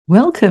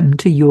Welcome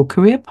to Your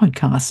Career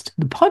Podcast,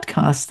 the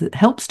podcast that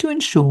helps to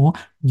ensure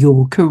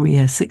your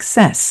career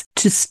success.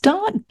 To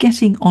start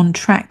getting on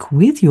track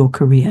with your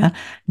career,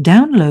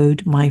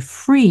 download my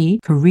free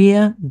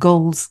career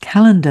goals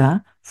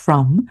calendar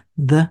from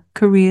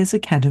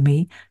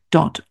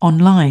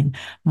thecareersacademy.online.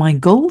 My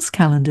goals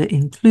calendar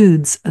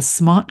includes a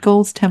SMART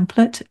goals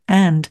template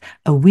and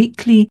a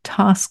weekly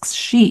tasks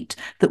sheet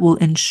that will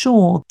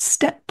ensure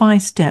step by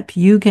step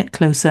you get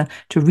closer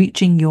to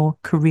reaching your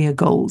career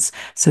goals.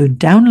 So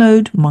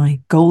download my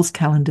goals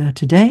calendar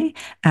today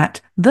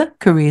at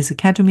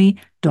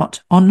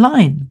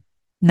thecareersacademy.online.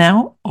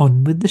 Now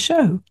on with the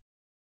show.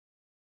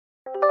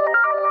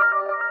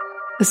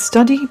 A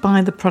study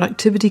by the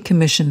Productivity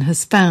Commission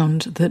has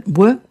found that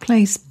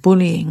workplace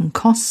bullying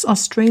costs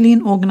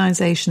Australian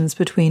organisations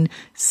between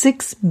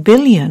 $6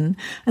 billion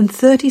and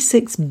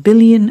 $36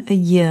 billion a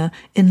year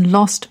in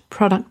lost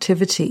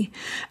productivity.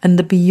 And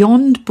the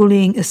Beyond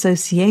Bullying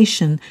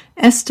Association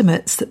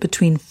estimates that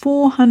between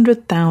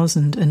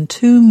 400,000 and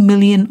 2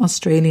 million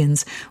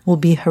Australians will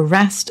be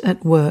harassed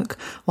at work,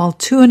 while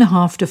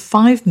 2.5 to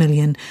 5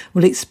 million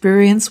will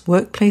experience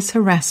workplace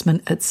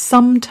harassment at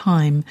some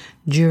time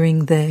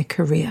during their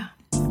career.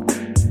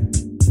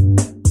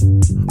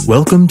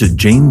 Welcome to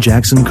Jane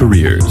Jackson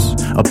Careers,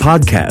 a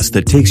podcast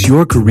that takes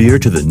your career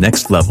to the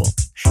next level.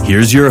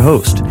 Here's your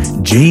host,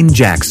 Jane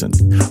Jackson,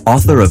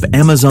 author of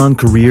Amazon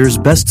Careers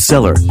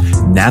bestseller,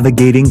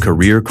 Navigating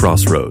Career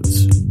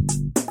Crossroads.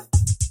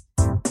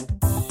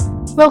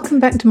 Welcome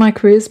back to my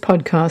Careers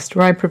podcast,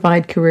 where I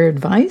provide career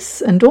advice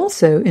and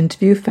also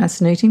interview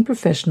fascinating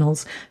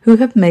professionals who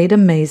have made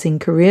amazing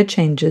career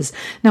changes.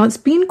 Now, it's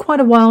been quite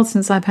a while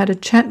since I've had a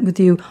chat with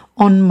you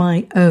on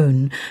my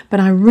own, but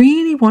I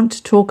really want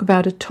to talk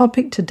about a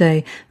topic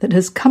today that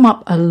has come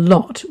up a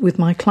lot with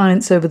my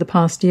clients over the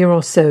past year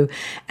or so.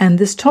 And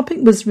this topic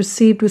was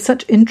received with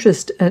such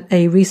interest at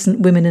a recent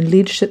Women in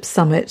Leadership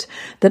Summit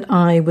that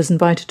I was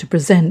invited to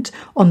present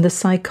on the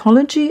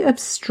psychology of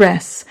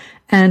stress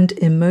and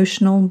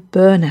emotional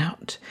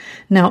burnout.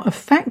 Now, a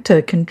factor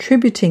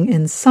contributing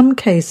in some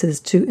cases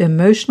to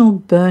emotional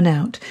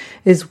burnout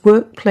is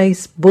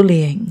workplace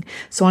bullying.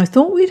 So I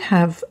thought we'd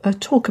have a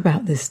talk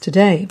about this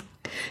today.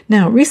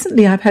 Now,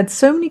 recently I've had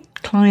so many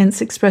clients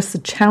express the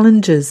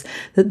challenges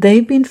that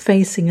they've been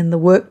facing in the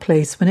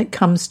workplace when it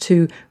comes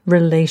to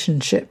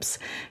relationships,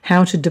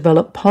 how to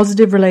develop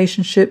positive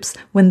relationships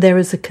when there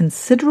is a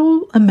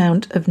considerable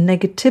amount of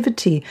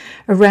negativity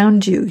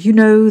around you. You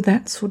know,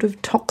 that sort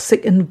of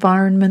toxic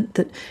environment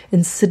that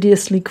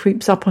insidiously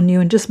creeps up on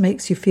you and just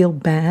makes you feel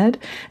bad,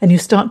 and you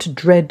start to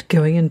dread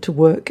going into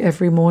work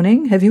every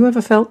morning. Have you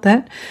ever felt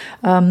that?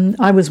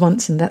 I was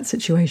once in that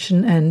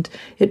situation, and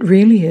it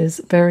really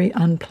is very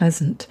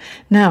unpleasant.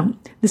 Now,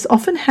 this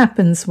often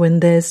happens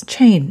when there's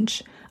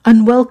change,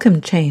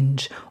 unwelcome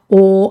change,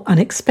 or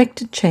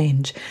unexpected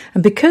change.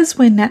 And because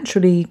we're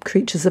naturally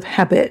creatures of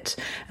habit,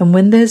 and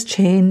when there's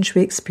change,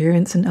 we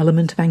experience an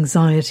element of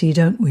anxiety,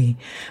 don't we?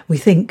 We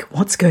think,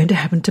 what's going to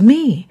happen to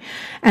me?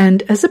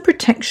 And as a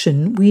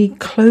protection, we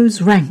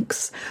close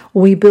ranks,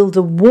 or we build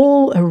a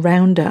wall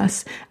around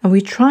us, and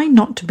we try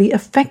not to be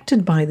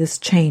affected by this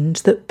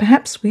change that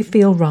perhaps we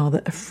feel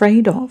rather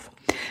afraid of.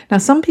 Now,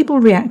 some people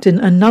react in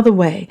another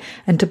way,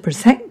 and to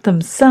protect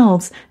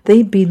themselves,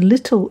 they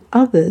belittle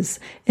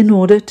others in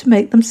order to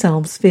make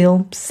themselves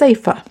feel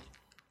safer.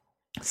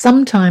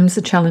 Sometimes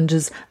the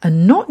challenges are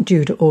not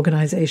due to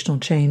organizational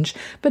change,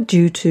 but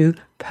due to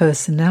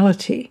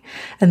personality.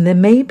 And there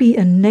may be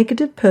a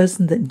negative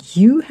person that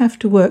you have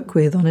to work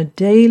with on a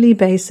daily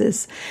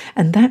basis,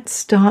 and that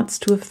starts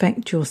to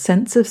affect your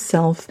sense of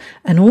self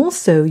and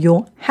also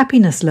your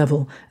happiness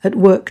level at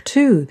work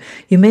too.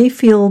 You may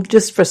feel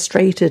just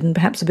frustrated and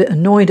perhaps a bit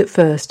annoyed at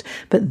first,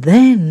 but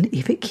then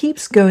if it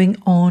keeps going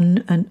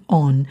on and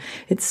on,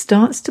 it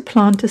starts to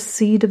plant a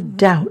seed of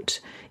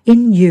doubt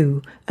in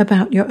you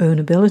about your own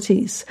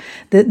abilities.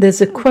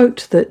 There's a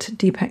quote that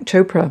Deepak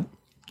Chopra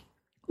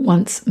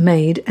once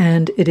made,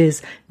 and it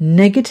is,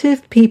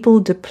 "Negative people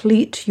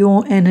deplete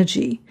your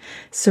energy.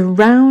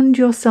 Surround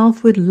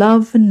yourself with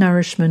love and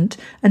nourishment,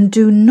 and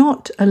do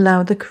not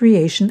allow the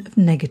creation of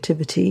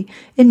negativity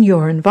in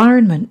your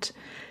environment."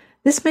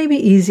 This may be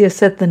easier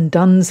said than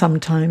done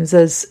sometimes,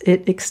 as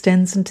it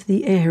extends into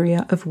the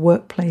area of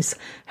workplace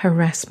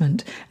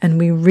harassment, and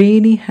we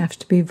really have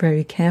to be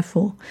very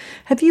careful.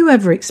 Have you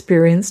ever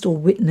experienced or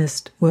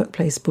witnessed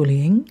workplace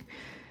bullying?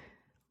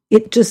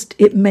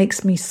 It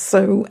makes me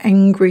so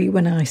angry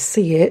when I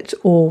see it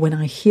or when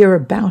I hear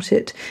about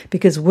it,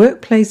 because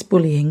workplace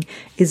bullying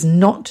is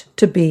not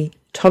to be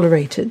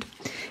tolerated.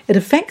 It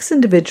affects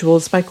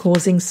individuals by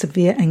causing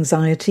severe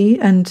anxiety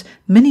and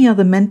many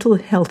other mental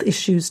health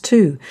issues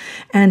too.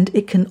 And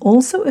it can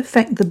also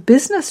affect the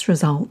business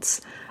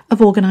results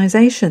of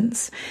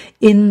organizations.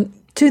 In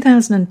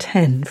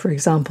 2010, for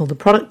example, the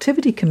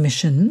Productivity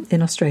Commission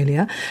in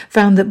Australia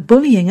found that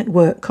bullying at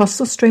work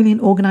costs Australian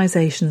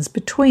organisations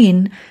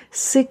between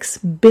 $6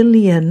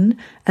 billion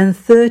and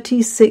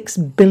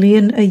 $36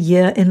 billion a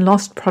year in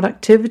lost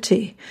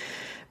productivity.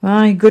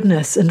 My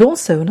goodness. And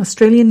also an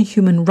Australian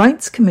Human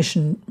Rights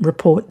Commission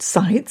report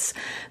cites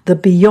the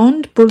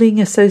Beyond Bullying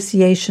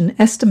Association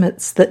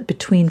estimates that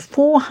between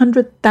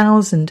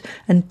 400,000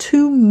 and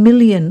 2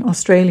 million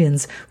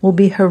Australians will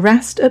be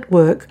harassed at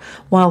work,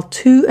 while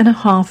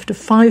 2.5 to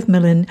 5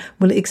 million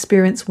will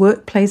experience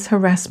workplace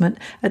harassment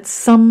at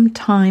some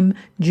time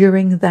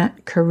during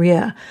that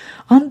career.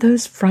 Aren't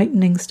those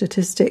frightening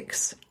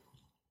statistics?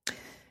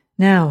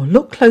 Now,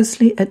 look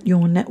closely at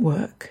your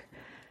network.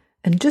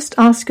 And just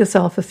ask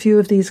yourself a few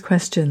of these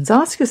questions.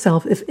 Ask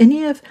yourself if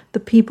any of the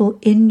people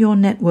in your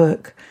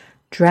network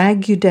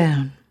drag you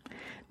down,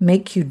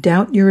 make you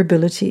doubt your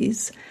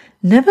abilities,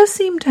 never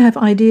seem to have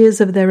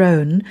ideas of their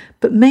own,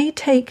 but may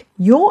take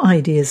your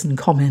ideas and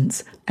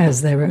comments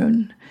as their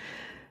own.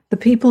 The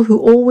people who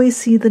always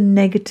see the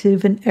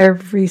negative in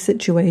every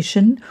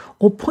situation,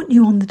 or put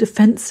you on the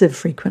defensive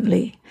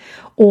frequently,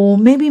 or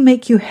maybe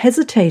make you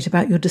hesitate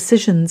about your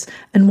decisions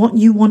and what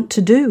you want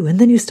to do, and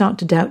then you start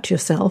to doubt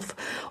yourself,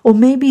 or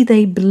maybe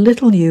they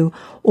belittle you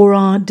or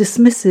are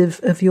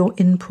dismissive of your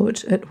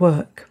input at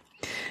work.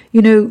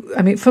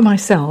 For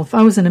myself,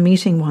 I was in a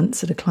meeting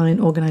once at a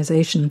client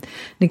organization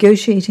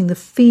negotiating the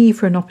fee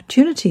for an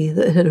opportunity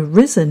that had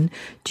arisen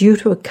due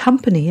to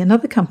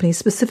another company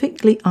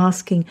specifically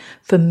asking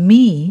for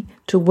me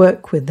to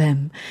work with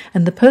them.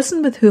 And the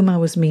person with whom I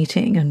was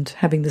meeting and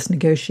having this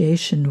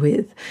negotiation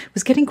with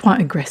was getting quite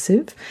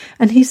aggressive.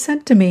 And he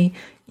said to me,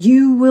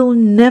 "You will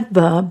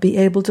never be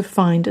able to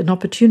find an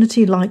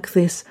opportunity like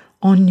this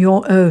on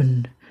your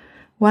own."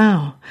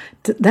 Wow,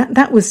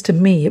 that was, to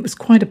me, it was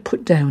quite a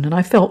put down, and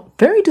I felt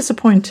very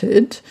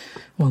disappointed.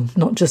 Well,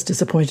 not just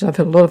disappointed, I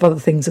felt a lot of other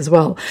things as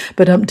well,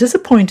 but I'm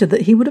disappointed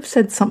that he would have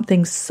said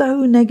something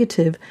so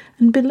negative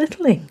and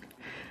belittling.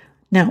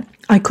 Now,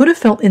 I could have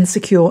felt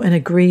insecure and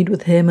agreed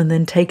with him and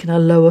then taken a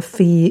lower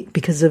fee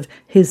because of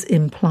his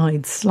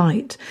implied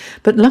slight.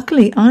 But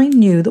luckily, I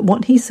knew that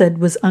what he said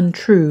was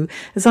untrue,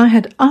 as I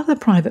had other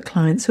private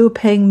clients who were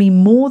paying me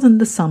more than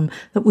the sum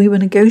that we were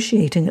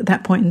negotiating at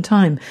that point in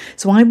time.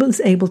 So I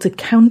was able to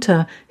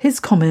counter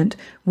his comment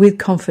with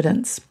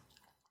confidence.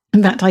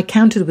 In fact, I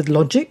countered with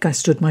logic. I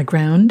stood my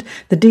ground.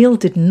 The deal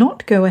did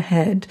not go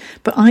ahead,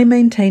 but I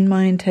maintained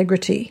my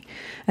integrity.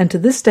 And to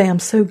this day, I'm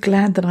so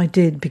glad that I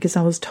did, because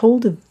I was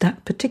told of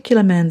that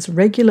particular man's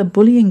regular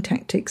bullying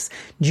tactics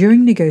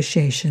during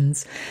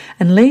negotiations,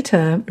 and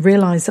later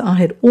realized that I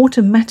had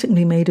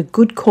automatically made a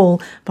good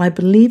call by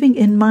believing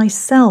in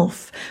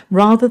myself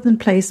rather than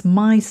place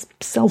my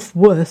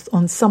self-worth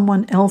on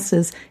someone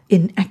else's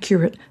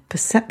inaccurate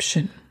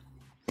perception.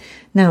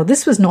 Now,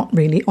 this was not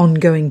really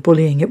ongoing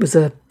bullying. It was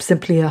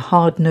simply a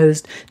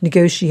hard-nosed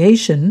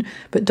negotiation,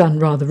 but done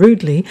rather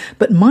rudely.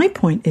 But my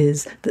point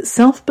is that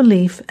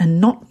self-belief and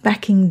not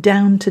backing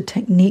down to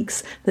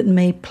techniques that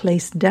may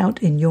place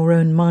doubt in your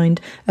own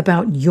mind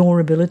about your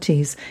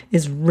abilities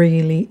is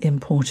really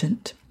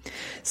important.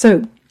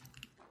 So,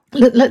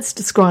 let's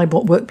describe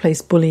what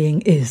workplace bullying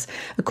is.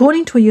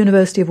 According to a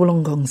University of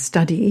Wollongong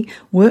study,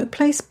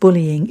 workplace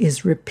bullying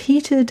is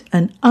repeated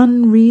and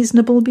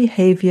unreasonable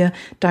behaviour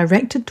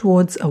directed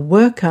towards a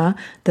worker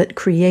that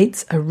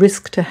creates a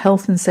risk to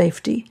health and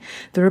safety.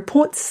 The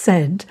report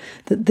said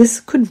that this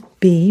could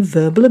be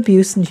verbal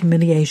abuse and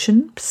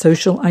humiliation,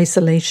 social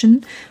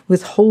isolation,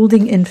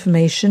 withholding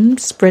information,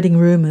 spreading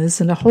rumours,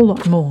 and a whole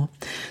lot more.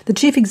 The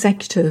chief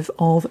executive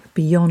of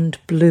Beyond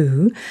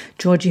Blue,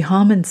 Georgie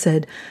Harmon,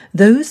 said,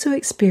 "Those who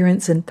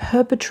experience and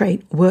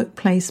perpetrate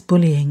workplace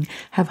bullying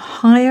have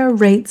higher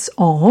rates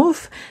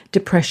of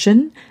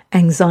depression,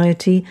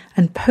 anxiety,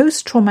 and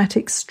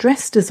post-traumatic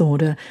stress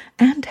disorder,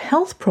 and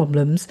health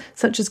problems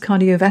such as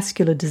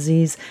cardiovascular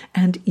disease,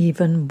 and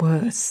even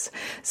worse."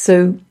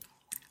 So,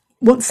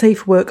 what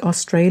Safe Work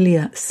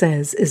Australia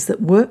says is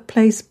that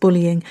workplace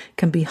bullying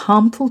can be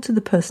harmful to the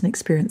person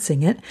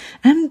experiencing it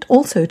and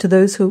also to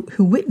those who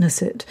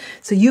witness it.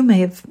 So you may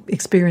have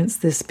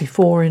experienced this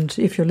before, and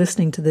if you're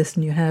listening to this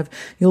and you have,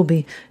 you'll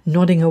be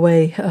nodding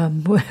away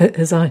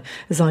as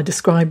I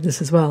describe this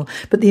as well.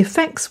 But the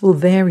effects will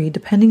vary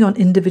depending on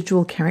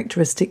individual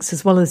characteristics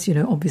as well as,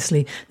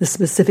 obviously the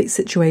specific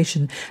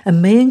situation,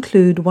 and may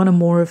include one or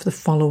more of the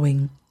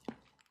following.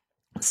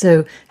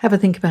 So have a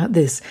think about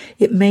this.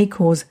 It may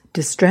cause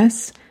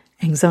distress,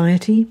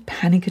 anxiety,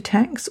 panic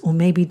attacks, or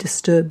maybe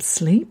disturbed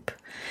sleep.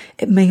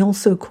 It may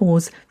also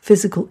cause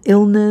physical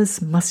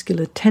illness,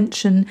 muscular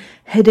tension,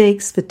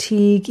 headaches,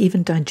 fatigue,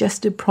 even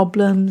digestive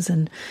problems,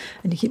 and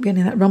you keep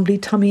getting that rumbly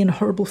tummy and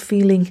horrible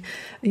feeling,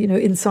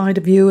 inside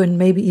of you, and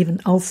maybe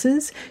even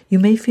ulcers. You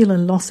may feel a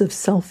loss of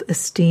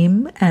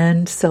self-esteem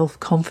and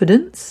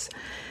self-confidence.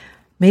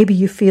 Maybe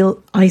you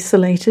feel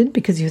isolated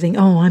because you think,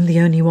 oh, I'm the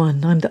only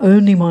one. I'm the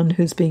only one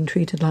who's being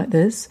treated like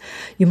this.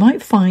 You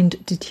might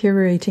find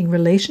deteriorating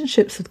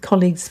relationships with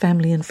colleagues,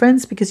 family, and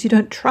friends because you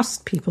don't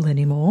trust people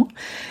anymore.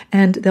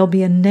 And there'll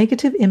be a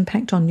negative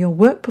impact on your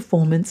work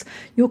performance,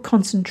 your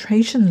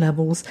concentration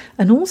levels,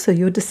 and also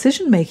your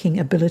decision-making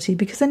ability,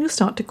 because then you'll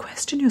start to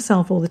question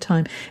yourself all the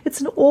time. It's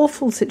an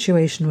awful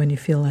situation when you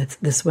feel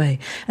this way.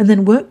 And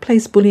then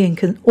workplace bullying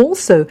can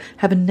also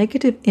have a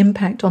negative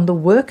impact on the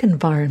work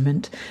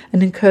environment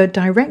and incur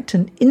direct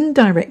and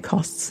indirect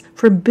costs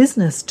for a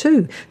business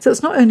too. So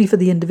it's not only for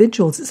the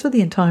individuals, it's for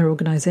the entire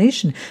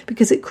organization,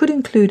 because it could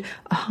include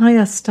a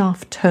higher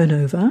staff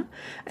turnover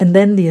and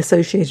then the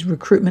associated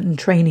recruitment and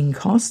training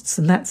costs,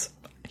 and that's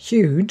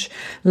huge,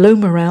 low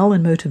morale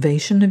and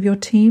motivation of your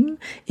team,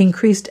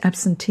 increased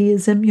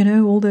absenteeism,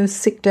 all those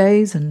sick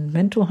days and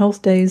mental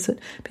health days that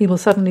people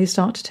suddenly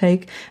start to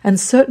take, and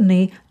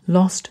certainly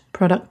lost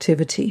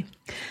productivity.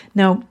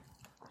 Now,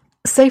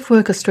 Safe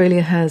Work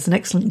Australia has an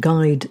excellent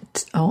guide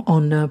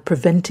on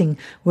preventing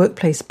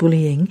workplace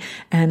bullying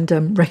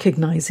and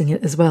recognising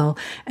it as well.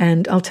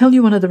 And I'll tell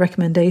you one of the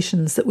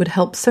recommendations that would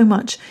help so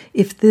much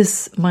if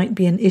this might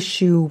be an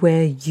issue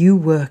where you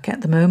work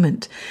at the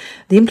moment.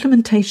 The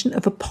implementation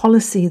of a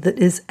policy that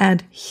is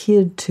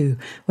adhered to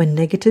when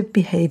negative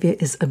behaviour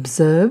is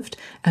observed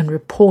and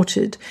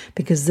reported,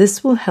 because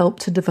this will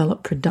help to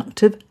develop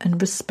productive and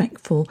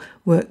respectful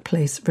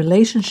workplace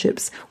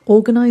relationships.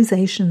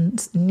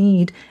 Organisations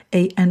need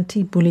an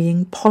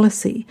anti-bullying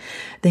policy.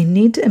 They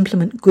need to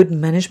implement good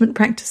management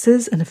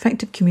practices, and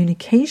effective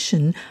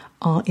communication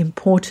are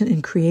important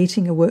in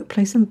creating a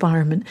workplace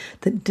environment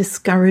that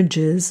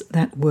discourages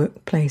that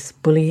workplace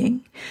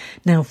bullying.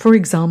 Now, for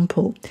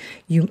example,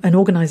 an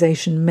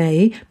organisation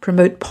may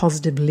promote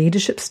positive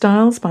leadership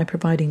styles by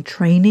providing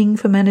training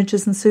for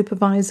managers and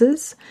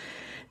supervisors.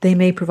 They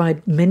may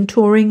provide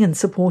mentoring and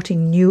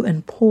supporting new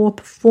and poor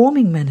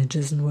performing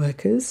managers and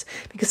workers,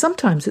 because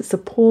sometimes it's the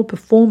poor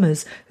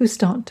performers who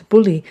start to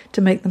bully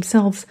to make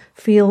themselves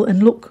feel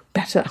and look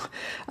better.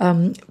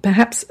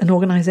 Perhaps an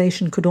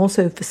organisation could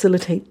also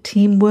facilitate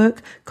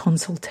teamwork,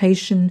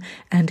 consultation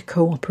and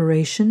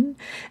cooperation,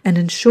 and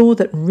ensure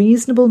that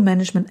reasonable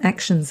management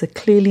actions are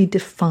clearly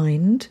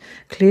defined,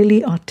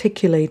 clearly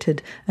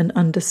articulated and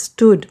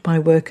understood by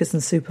workers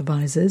and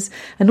supervisors,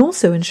 and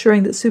also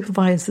ensuring that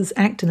supervisors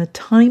act in a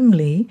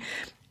timely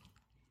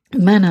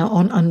manner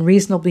on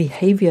unreasonable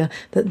behaviour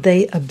that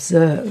they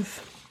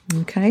observe.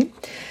 Okay?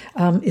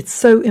 It's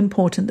so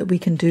important that we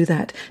can do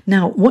that.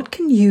 Now, what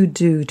can you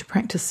do to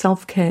practice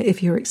self-care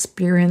if you're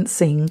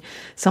experiencing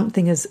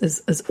something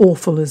as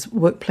awful as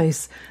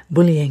workplace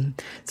bullying?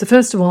 So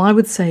first of all, I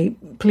would say,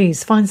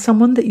 please find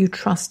someone that you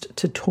trust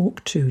to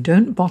talk to.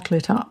 Don't bottle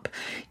it up.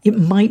 It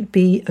might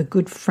be a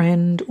good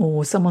friend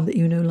or someone that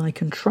you know,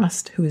 like, and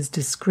trust who is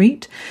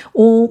discreet,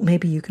 or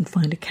maybe you can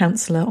find a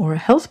counsellor or a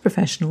health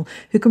professional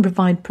who can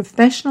provide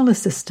professional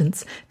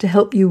assistance to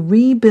help you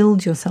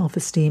rebuild your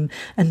self-esteem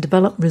and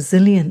develop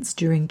resilience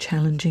during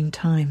challenging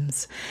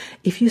times.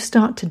 If you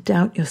start to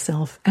doubt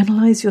yourself,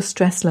 analyze your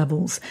stress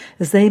levels,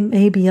 as they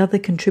may be other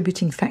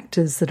contributing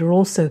factors that are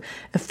also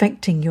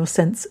affecting your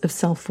sense of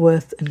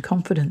self-worth and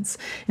confidence.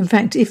 In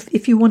fact,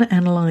 if you want to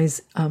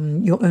analyze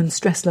your own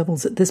stress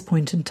levels at this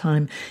point in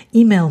time,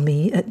 email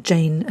me at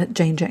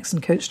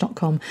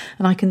jane@janejacksoncoach.com,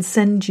 and I can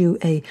send you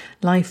a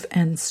life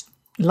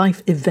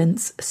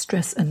events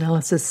stress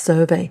analysis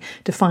survey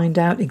to find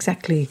out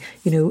exactly,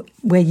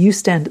 where you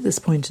stand at this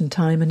point in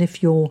time, and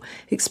if you're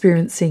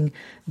experiencing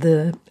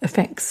the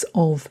effects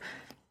of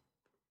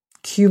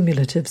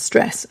cumulative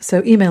stress.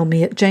 So email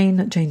me at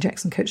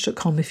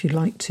jane@janejacksoncoach.com if you'd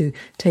like to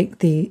take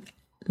the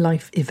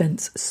life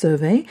events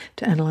survey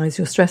to analyze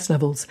your stress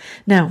levels.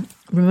 Now,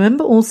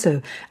 remember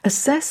also,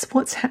 assess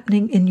what's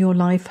happening in your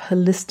life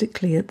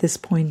holistically at this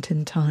point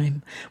in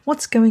time.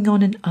 What's going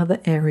on in other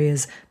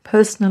areas,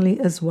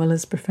 personally as well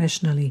as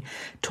professionally.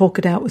 Talk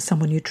it out with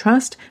someone you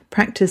trust.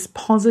 Practice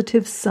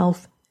positive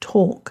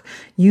self-talk.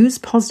 Use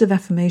positive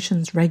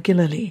affirmations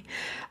regularly.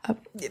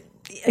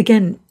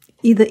 Again,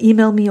 either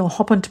email me or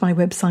hop onto my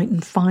website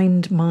and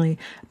find my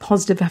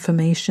positive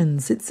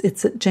affirmations.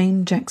 It's at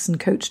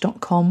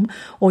janejacksoncoach.com,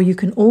 or you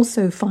can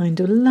also find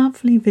a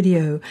lovely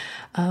video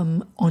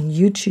on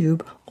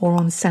YouTube or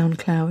on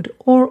SoundCloud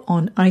or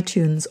on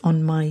iTunes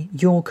on my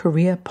Your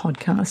Career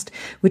podcast,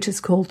 which is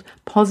called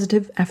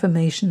Positive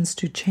Affirmations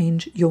to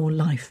Change Your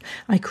Life.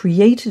 I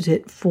created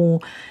it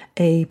for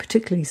a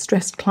particularly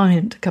stressed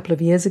client a couple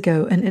of years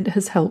ago, and it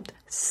has helped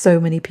so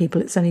many people.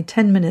 It's only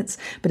 10 minutes,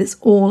 but it's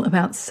all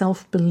about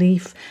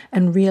self-belief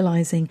and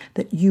realizing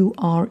that you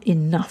are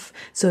enough.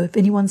 So if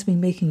anyone's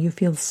been making you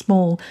feel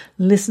small,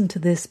 listen to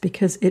this,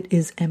 because it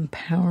is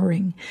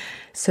empowering.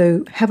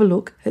 So have a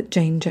look at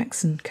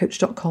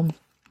janejacksoncoach.com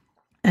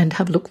and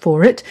have a look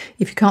for it.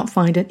 If you can't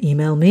find it,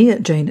 email me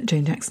at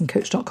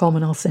jane@janejacksoncoach.com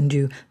and I'll send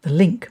you the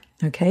link.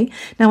 Okay.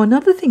 Now,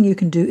 another thing you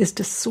can do is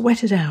to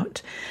sweat it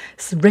out.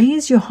 So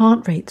raise your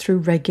heart rate through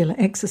regular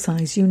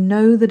exercise. You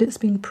know that it's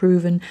been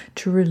proven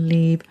to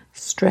relieve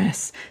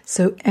stress.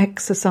 So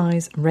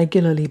exercise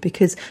regularly,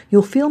 because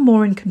you'll feel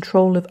more in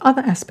control of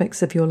other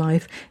aspects of your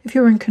life if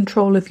you're in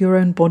control of your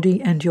own body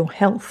and your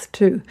health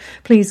too.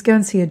 Please go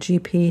and see a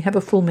GP, have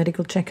a full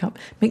medical checkup,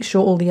 make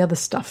sure all the other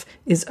stuff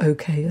is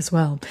okay as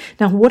well.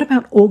 Now, what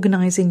about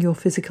organizing your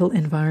physical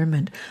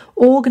environment?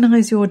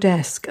 Organize your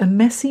desk. A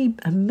messy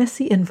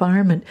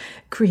environment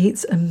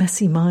creates a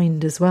messy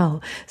mind as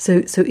well.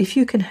 So if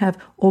you can have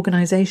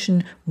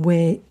organization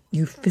where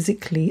you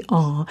physically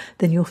are,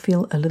 then you'll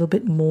feel a little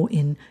bit more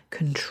in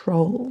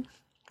control.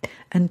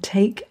 and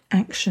take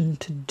action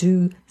to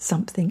do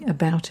something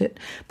about it.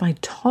 By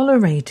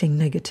tolerating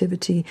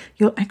negativity,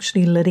 you're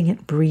actually letting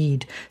it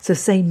breed. So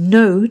say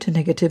no to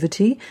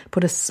negativity,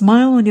 put a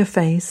smile on your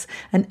face,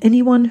 and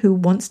anyone who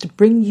wants to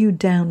bring you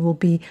down will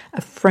be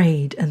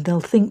afraid, and they'll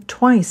think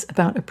twice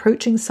about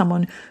approaching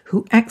someone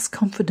who acts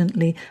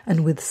confidently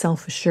and with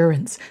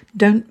self-assurance.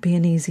 Don't be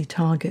an easy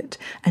target,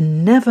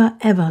 and never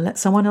ever let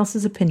someone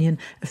else's opinion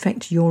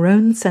affect your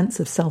own sense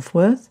of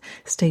self-worth.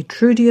 Stay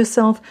true to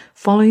yourself,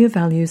 follow your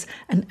values,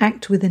 and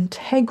act with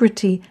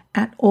integrity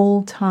at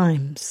all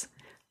times.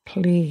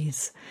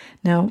 Please.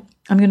 Now,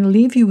 I'm going to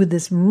leave you with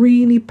this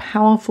really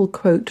powerful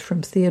quote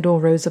from Theodore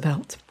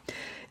Roosevelt.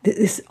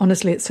 This,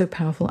 honestly, it's so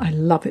powerful. I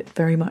love it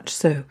very much.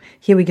 So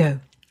here we go.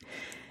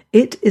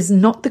 It is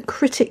not the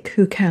critic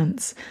who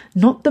counts,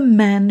 not the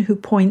man who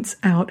points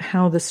out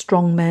how the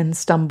strong man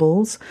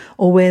stumbles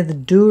or where the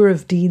doer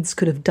of deeds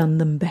could have done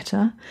them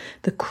better.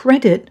 The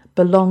credit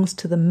belongs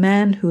to the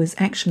man who is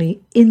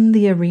actually in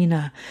the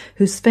arena,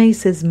 whose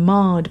face is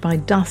marred by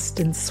dust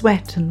and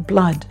sweat and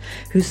blood,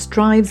 who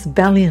strives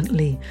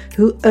valiantly,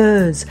 who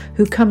errs,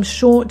 who comes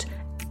short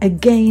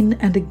again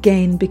and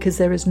again, because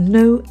there is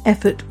no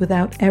effort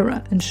without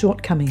error and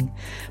shortcoming.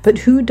 But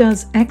who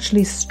does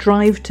actually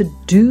strive to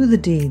do the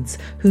deeds,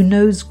 who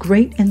knows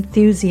great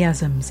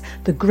enthusiasms,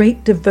 the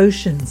great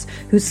devotions,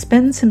 who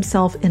spends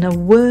himself in a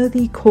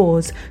worthy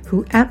cause,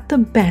 who at the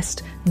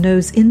best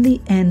knows in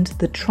the end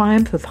the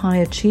triumph of high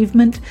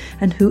achievement,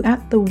 and who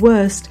at the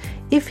worst,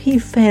 if he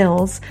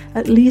fails,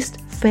 at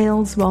least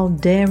fails while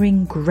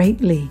daring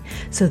greatly,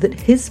 so that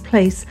his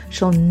place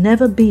shall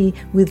never be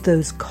with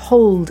those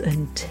cold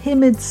and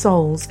timid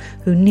souls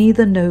who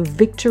neither know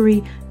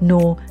victory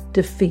nor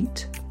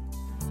defeat.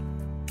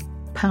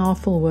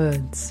 Powerful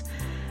words.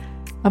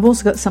 I've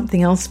also got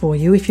something else for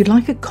you. If you'd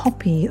like a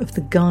copy of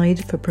the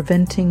Guide for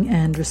Preventing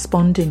and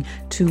Responding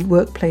to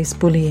Workplace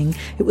Bullying,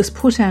 it was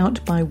put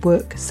out by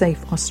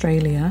WorkSafe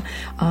Australia,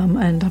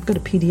 and I've got a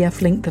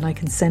PDF link that I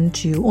can send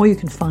to you, or you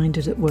can find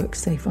it at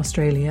WorkSafe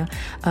Australia.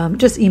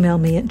 Just email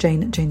me at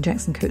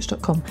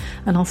jane@janejacksoncoach.com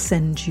and I'll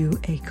send you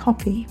a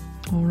copy.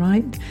 All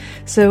right?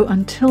 So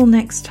until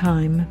next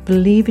time,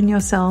 believe in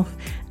yourself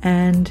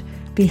and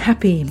be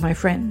happy, my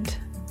friend.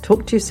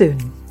 Talk to you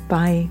soon.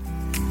 Bye.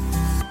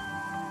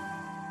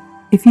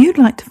 If you'd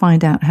like to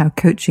find out how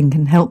coaching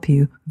can help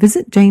you,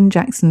 visit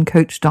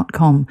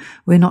janejacksoncoach.com,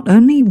 where not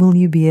only will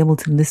you be able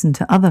to listen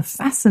to other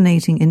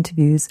fascinating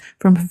interviews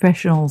from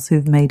professionals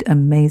who've made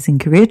amazing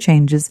career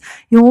changes,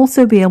 you'll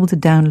also be able to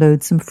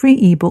download some free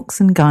ebooks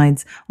and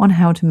guides on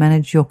how to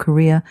manage your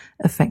career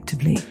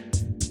effectively.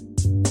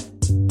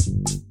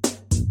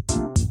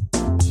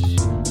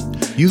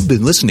 You've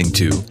been listening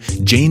to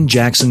Jane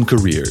Jackson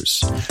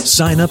Careers.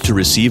 Sign up to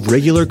receive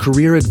regular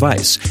career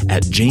advice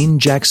at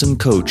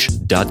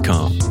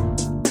janejacksoncoach.com.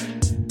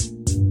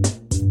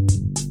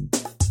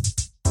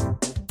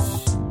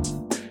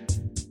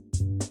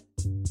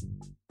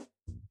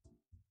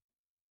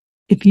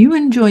 If you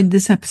enjoyed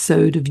this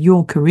episode of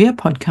Your Career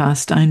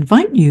Podcast, I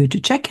invite you to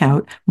check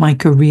out my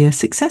Career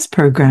Success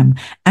Program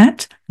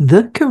at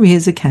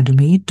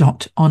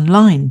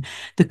thecareersacademy.online.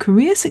 The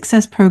Career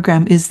Success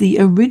Program is the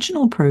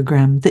original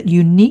program that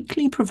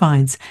uniquely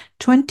provides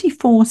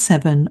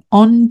 24/7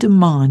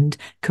 on-demand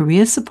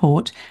career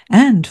support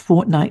and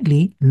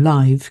fortnightly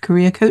live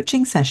career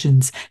coaching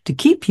sessions to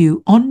keep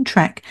you on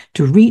track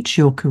to reach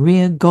your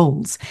career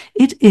goals.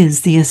 It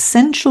is the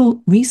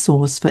essential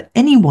resource for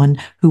anyone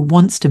who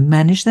wants to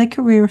manage their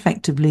career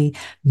effectively,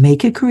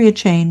 make a career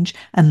change,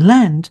 and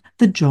land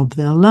the job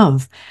they'll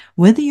love.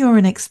 Whether you're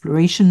in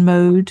exploration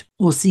mode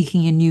or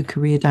seeking a new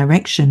career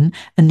direction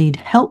and need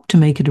help to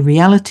make it a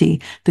reality,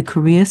 the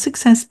Career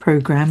Success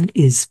Program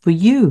is for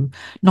you.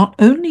 Not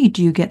only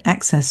do you get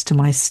access to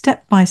my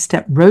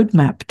step-by-step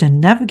roadmap to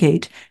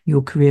navigate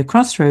your career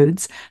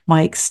crossroads,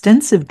 my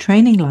extensive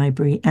training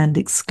library and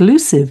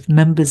exclusive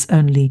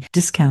members-only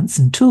discounts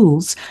and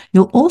tools,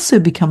 you'll also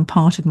become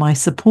part of my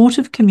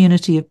supportive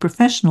community of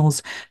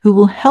professionals who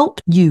will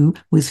help you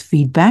with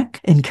feedback,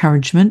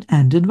 encouragement,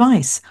 and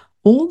advice.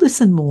 All this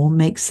and more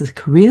makes the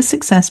Career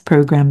Success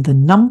Program the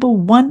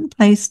 #1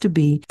 place to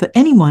be for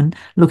anyone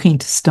looking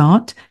to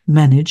start,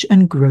 manage,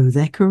 and grow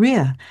their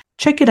career.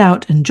 Check it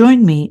out and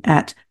join me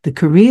at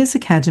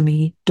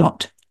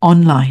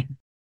thecareersacademy.online.